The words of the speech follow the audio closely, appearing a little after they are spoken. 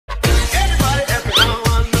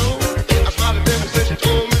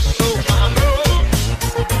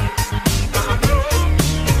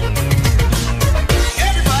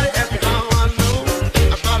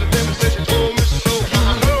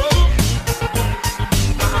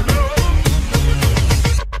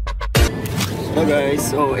Hello guys,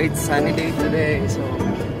 so it's sunny day today. So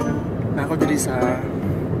nako diri sa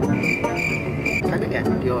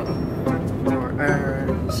Cagayan, or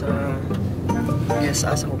sa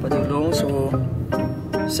Seas Waterpark. So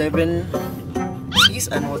 7 Seas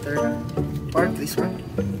and Waterpark Resort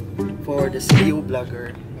for the CEO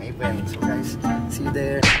vlogger event. So guys, see you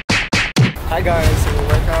there. Hi guys, so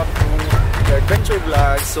welcome to the adventure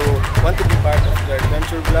vlogs. So want to be part of the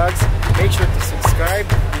adventure vlogs? Make sure to subscribe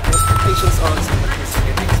with notifications on so that you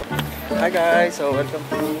see it. Hi guys, so welcome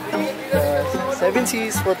to the 7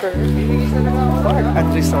 Seas Waterpark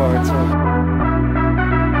and Resort.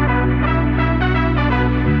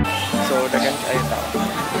 So dagan kayo tao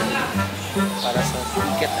para sa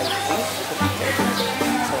ticket, I think.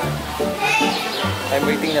 So I'm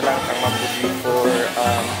waiting na lang kang mabudi for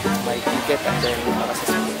my ticket and then para sa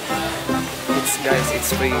school.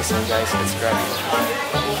 It's free, so guys, let's grab it.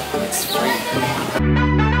 It's free.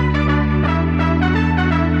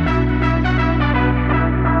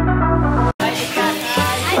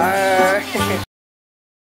 Bye!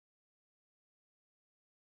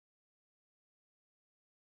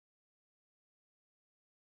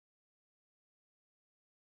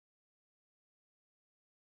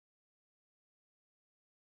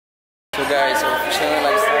 So guys, so official na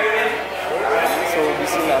lifestyle. So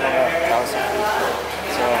busy na mga tao sa food.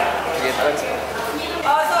 So, get on.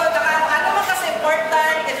 Also, ano mo kasi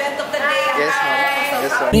important event of the day? Yes, ma'am.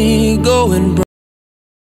 Yes, ma'am.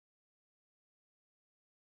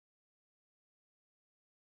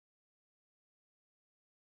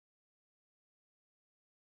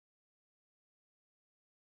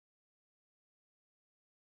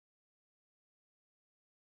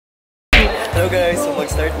 Hello guys, so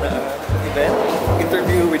mag-start na event.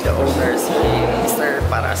 Interview with the owners, Mr.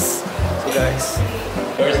 Paras. So guys,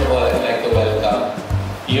 first of all, I'd like to welcome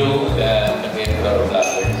you, the Mindanao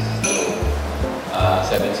vloggers, to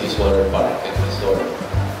 7 Seas Waterpark and Resort.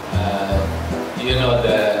 You know,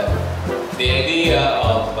 the idea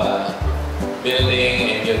of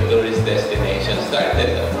building a new tourist destination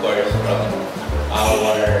started, of course, from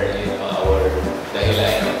our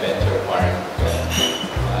Cagayan Adventure Park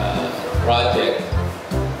project,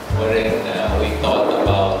 wherein we thought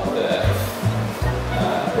about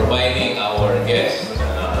providing our guests,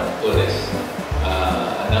 tourists,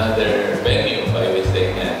 another venue by which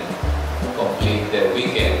they can complete their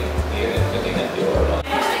weekend here in Mindanao.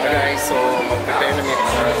 guys, so mag-prepare na mga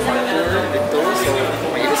tour dito. So,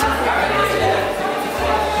 may sa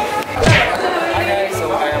Hi guys,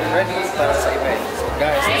 so I am ready para sa event. So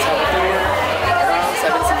guys, let's have a tour around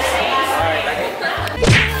 7 Seas. Alright, okay.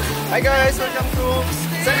 Hi guys, welcome to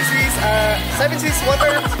 7 Seas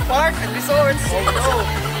Waterpark and Resort. Oh no!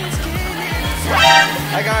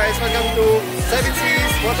 Hi guys, welcome to 7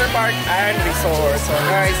 Seas Waterpark and Resort. So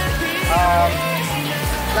guys,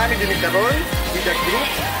 planning din nagkaroon with a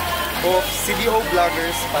group of CDO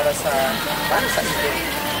vloggers para sa event.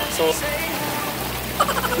 So,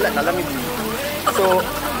 wala, nalamig din. So,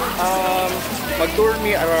 mag-tour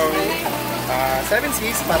me around 7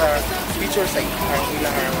 Seas para feature sa ang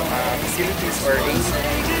ilang facilities or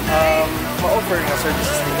ma-offer na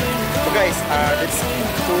services nila. So guys, let's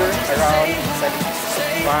tour around 7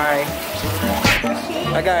 Seas. Bye!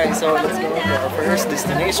 Hi guys, so let's go to our first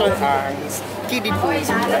destination, ang kiddie pool.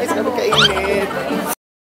 So guys, ano kainit?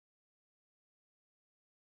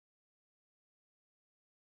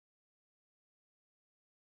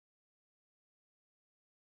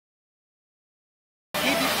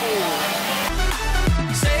 Kiddie pool.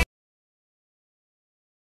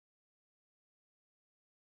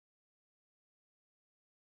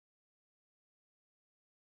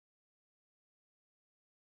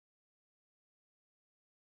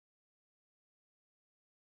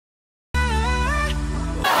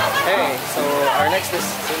 Hey, so our next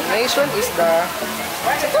destination is the...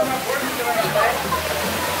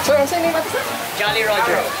 So, ang saan yung mati? Jolly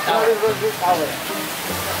Roger Jolly Roger Tower.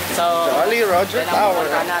 So, Jolly Roger Tower.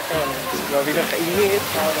 natin. Grabe na kainit.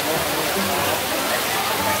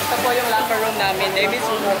 Ito po yung locker room namin, David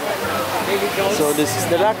Jones. So, this is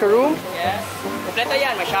the locker room. Yes. Kompleto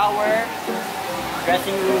yan. May shower,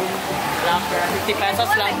 dressing room, locker. 50 pesos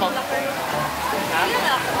lang po. Ha?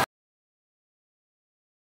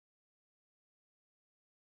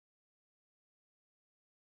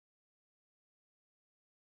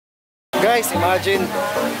 Guys, imagine,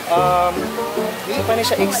 hindi pa na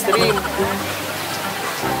siya extreme.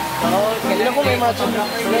 Hindi na ko may imagine.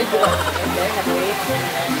 Hindi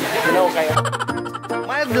na ko kaya.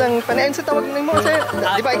 Mild lang, panayin sa tawag mo kasi,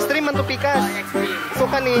 di ba extreme man to pikas? So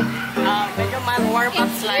kani? Medyo man warm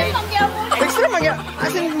up slide. Extreme man,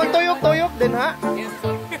 as in magtoyok-toyok din ha?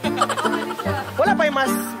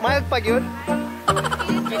 Maag pag yun?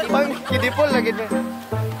 Pang kidipol lagi na.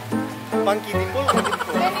 Pang kidipol lagi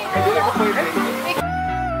po. Hindi na ko pwede.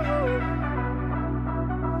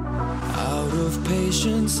 Out of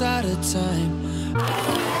patience at a time.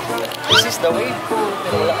 This is the way.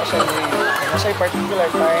 Pero wala ka siyang way. Wala siyang particular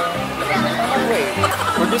time. Way.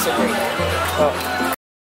 Produce a way. So,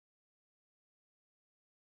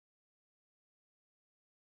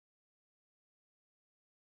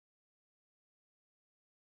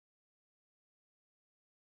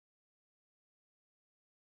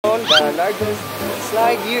 the largest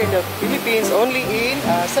slide here in the Philippines, only in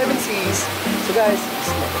 7 Seas. So guys,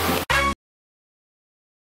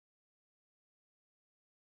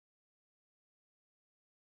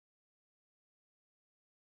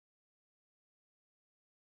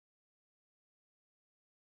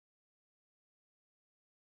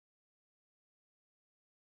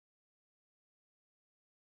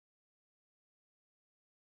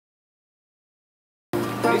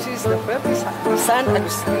 this is the Philippines San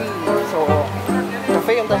Agustin. So,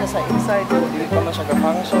 cafe yung tayo sa inside. So, hindi pa man siya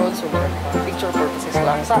ka-function. So, picture purposes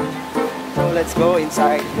lang sa. So, let's go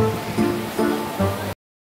inside.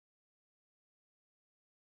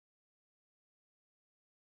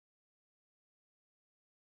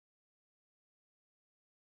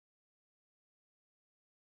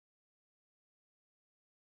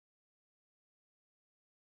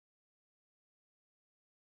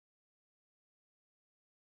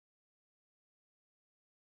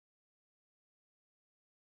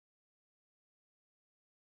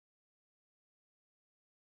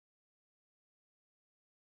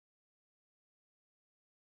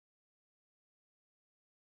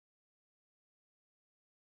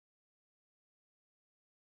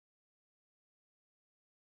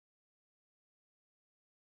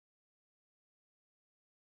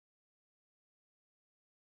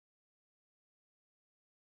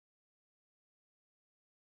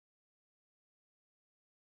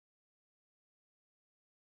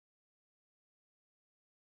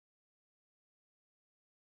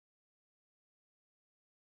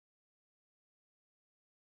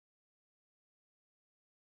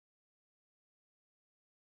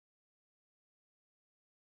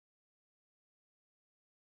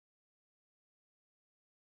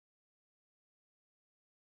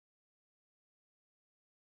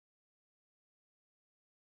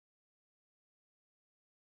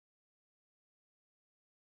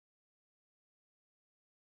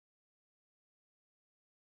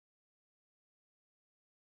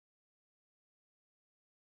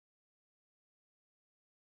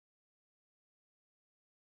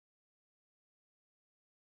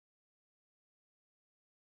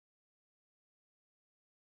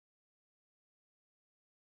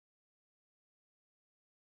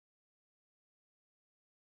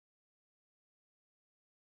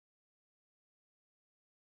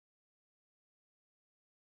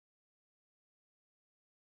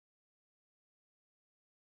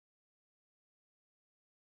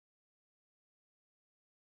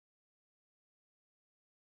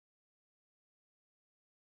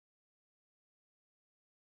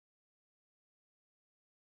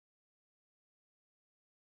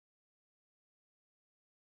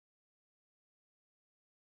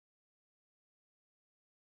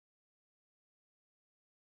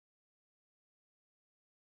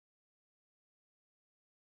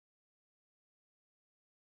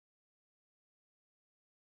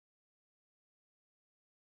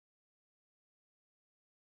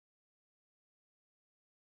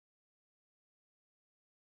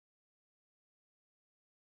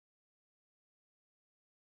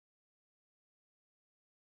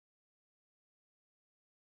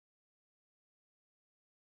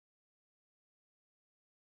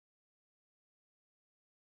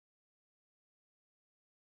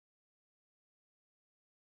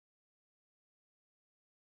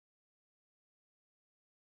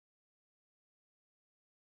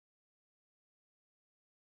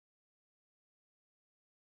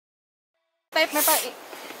 Type na pa.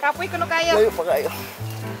 Kapoy ko no kaya. Layo pa kayo.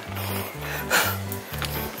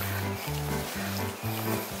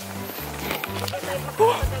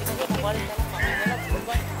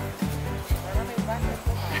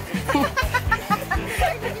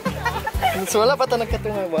 So wala pa ito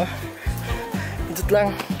nagkatunga ba? Dito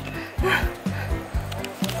lang.